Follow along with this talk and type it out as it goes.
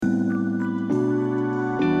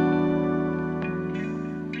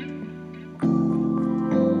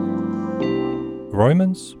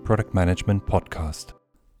Roman's Product Management Podcast.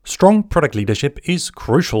 Strong product leadership is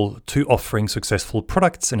crucial to offering successful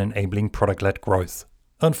products and enabling product-led growth.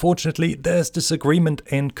 Unfortunately, there's disagreement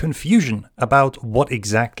and confusion about what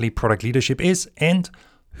exactly product leadership is and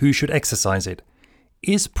who should exercise it.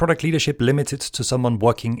 Is product leadership limited to someone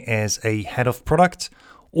working as a head of product,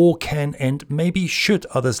 or can and maybe should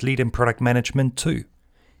others lead in product management too?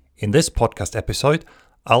 In this podcast episode,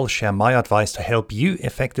 I'll share my advice to help you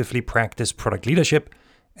effectively practice product leadership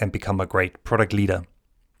and become a great product leader.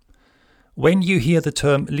 When you hear the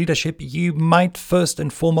term leadership, you might first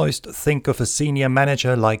and foremost think of a senior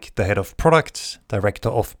manager like the head of product, director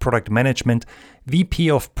of product management,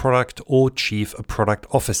 VP of product, or chief product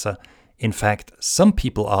officer. In fact, some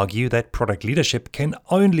people argue that product leadership can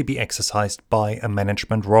only be exercised by a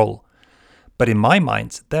management role. But in my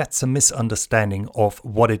mind, that's a misunderstanding of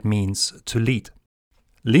what it means to lead.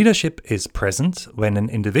 Leadership is present when an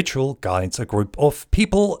individual guides a group of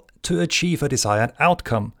people to achieve a desired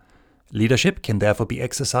outcome. Leadership can therefore be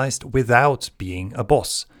exercised without being a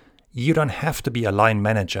boss. You don't have to be a line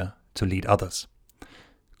manager to lead others.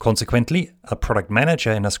 Consequently, a product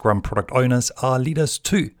manager and a Scrum product owners are leaders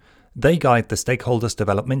too. They guide the stakeholders'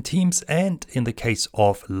 development teams and, in the case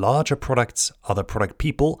of larger products, other product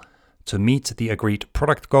people, to meet the agreed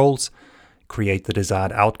product goals, create the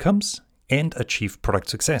desired outcomes, and achieve product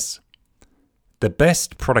success. The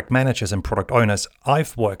best product managers and product owners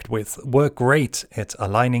I've worked with were great at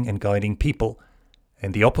aligning and guiding people.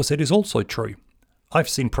 And the opposite is also true. I've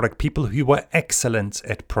seen product people who were excellent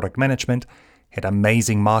at product management, had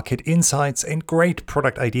amazing market insights and great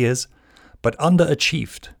product ideas, but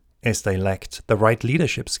underachieved as they lacked the right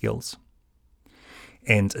leadership skills.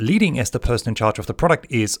 And leading as the person in charge of the product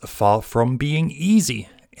is far from being easy.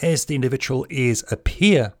 As the individual is a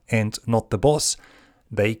peer and not the boss,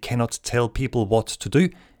 they cannot tell people what to do,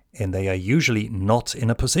 and they are usually not in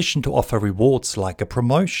a position to offer rewards like a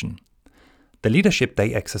promotion. The leadership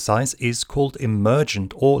they exercise is called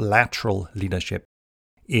emergent or lateral leadership.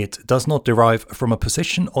 It does not derive from a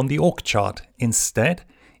position on the org chart. Instead,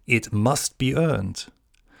 it must be earned.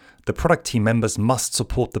 The product team members must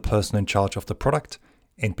support the person in charge of the product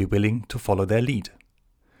and be willing to follow their lead.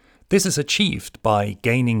 This is achieved by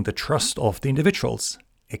gaining the trust of the individuals,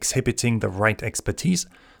 exhibiting the right expertise,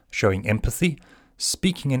 showing empathy,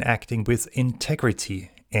 speaking and acting with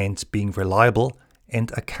integrity, and being reliable and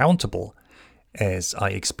accountable, as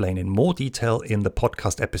I explain in more detail in the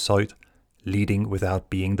podcast episode, Leading Without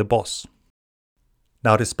Being the Boss.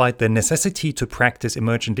 Now, despite the necessity to practice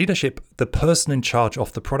emergent leadership, the person in charge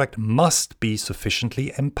of the product must be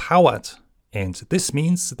sufficiently empowered. And this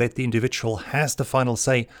means that the individual has the final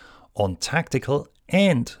say on tactical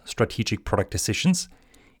and strategic product decisions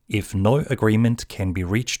if no agreement can be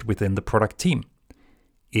reached within the product team.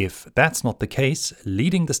 If that's not the case,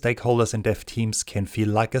 leading the stakeholders and dev teams can feel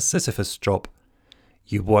like a Sisyphus job.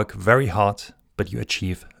 You work very hard, but you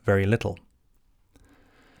achieve very little.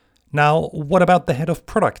 Now, what about the head of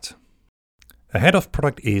product? A head of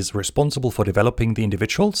product is responsible for developing the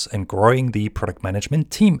individuals and growing the product management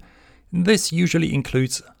team. This usually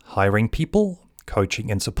includes hiring people,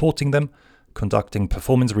 coaching and supporting them, conducting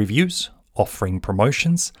performance reviews, offering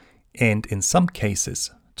promotions, and in some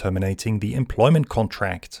cases, terminating the employment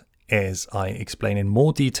contract, as I explain in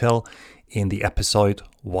more detail in the episode,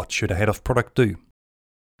 What Should a Head of Product Do?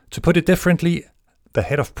 To put it differently, the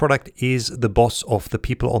head of product is the boss of the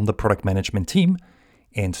people on the product management team,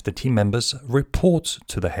 and the team members report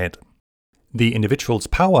to the head. The individual's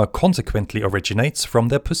power consequently originates from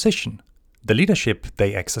their position. The leadership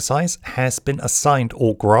they exercise has been assigned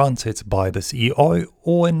or granted by the CEO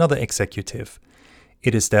or another executive.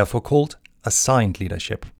 It is therefore called assigned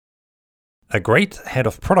leadership. A great head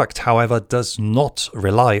of product, however, does not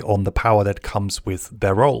rely on the power that comes with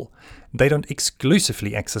their role. They don't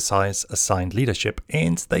exclusively exercise assigned leadership,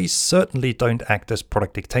 and they certainly don't act as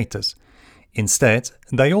product dictators. Instead,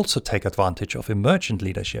 they also take advantage of emergent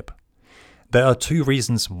leadership. There are two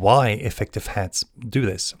reasons why effective heads do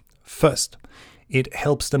this. First, it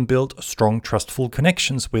helps them build strong, trustful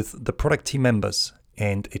connections with the product team members,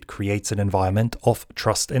 and it creates an environment of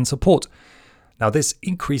trust and support. Now, this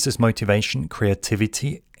increases motivation,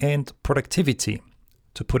 creativity, and productivity.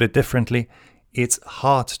 To put it differently, it's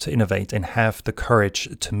hard to innovate and have the courage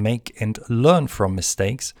to make and learn from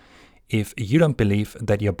mistakes if you don't believe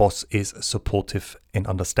that your boss is supportive and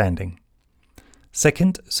understanding.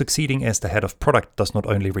 Second, succeeding as the head of product does not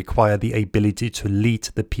only require the ability to lead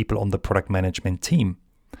the people on the product management team.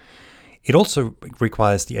 It also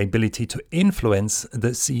requires the ability to influence the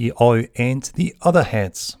CEO and the other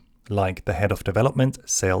heads, like the head of development,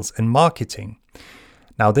 sales, and marketing.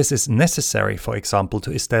 Now, this is necessary, for example,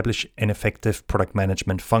 to establish an effective product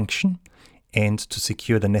management function and to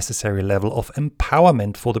secure the necessary level of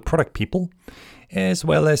empowerment for the product people, as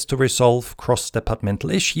well as to resolve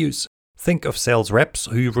cross-departmental issues. Think of sales reps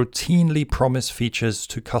who routinely promise features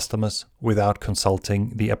to customers without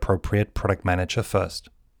consulting the appropriate product manager first.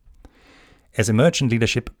 As emergent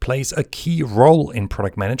leadership plays a key role in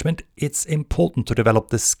product management, it's important to develop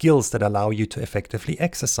the skills that allow you to effectively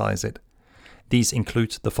exercise it. These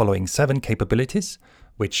include the following 7 capabilities,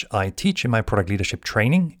 which I teach in my product leadership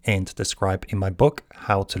training and describe in my book,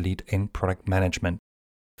 How to Lead in Product Management.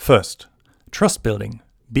 First, trust building.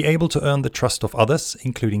 Be able to earn the trust of others,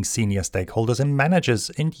 including senior stakeholders and managers,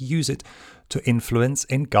 and use it to influence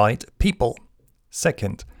and guide people.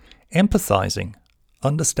 Second, empathizing.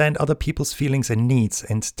 Understand other people's feelings and needs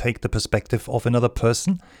and take the perspective of another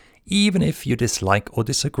person, even if you dislike or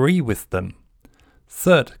disagree with them.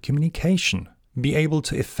 Third, communication. Be able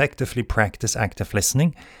to effectively practice active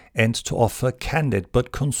listening and to offer candid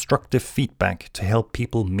but constructive feedback to help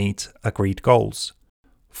people meet agreed goals.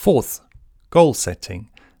 Fourth, goal setting.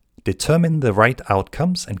 Determine the right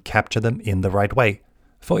outcomes and capture them in the right way.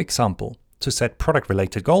 For example, to set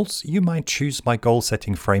product-related goals, you might choose my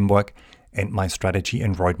goal-setting framework and my strategy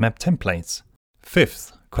and roadmap templates.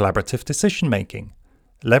 Fifth, collaborative decision-making.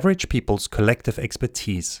 Leverage people's collective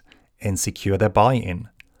expertise and secure their buy-in.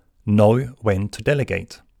 Know when to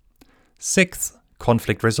delegate. Sixth,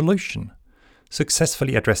 conflict resolution.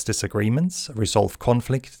 Successfully address disagreements, resolve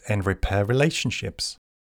conflict, and repair relationships.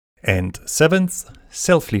 And seventh,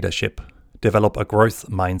 self-leadership. Develop a growth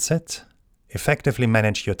mindset, effectively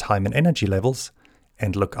manage your time and energy levels,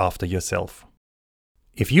 and look after yourself.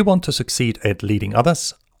 If you want to succeed at leading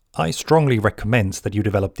others, I strongly recommend that you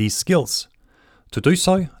develop these skills. To do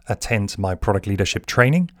so, attend my product leadership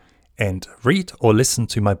training and read or listen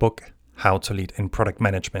to my book, How to Lead in Product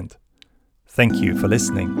Management. Thank you for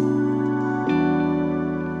listening.